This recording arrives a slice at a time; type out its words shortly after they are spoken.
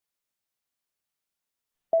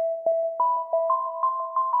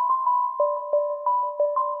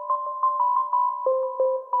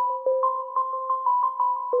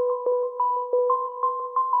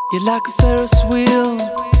You're like a Ferris wheel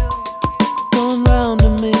going round to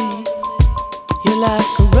me. You're like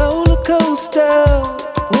a roller coaster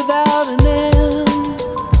without an end.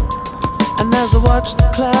 And as I watch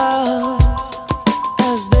the clouds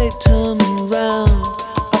as they turn around,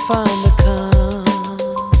 I find I can't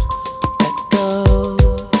let go.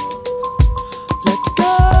 Let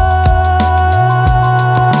go.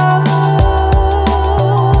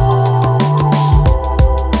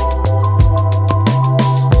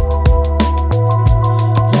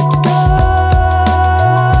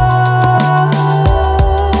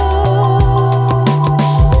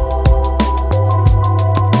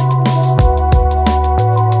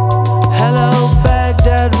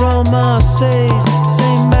 Says,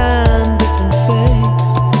 same man, different face.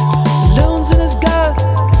 Balloons in his gut,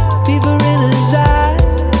 fever in his eyes.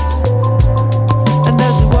 And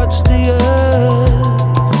as he watches the earth,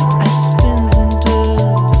 as it spins and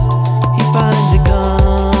turns, he finds he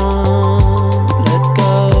can't let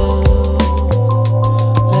go.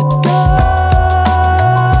 Let go.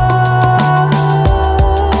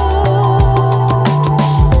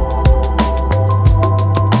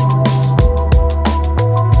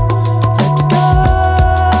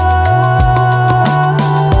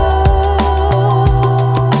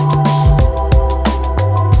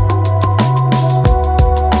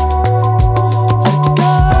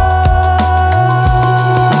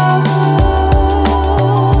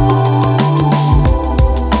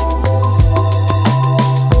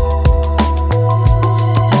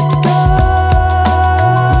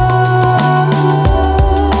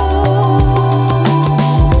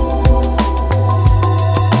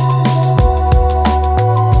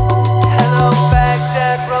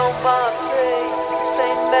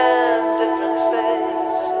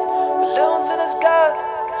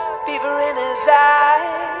 Fever in his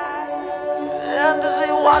eyes, and as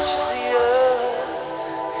he watches the earth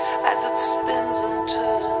as it spins and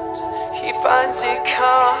turns, he finds he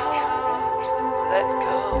can't let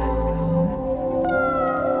go.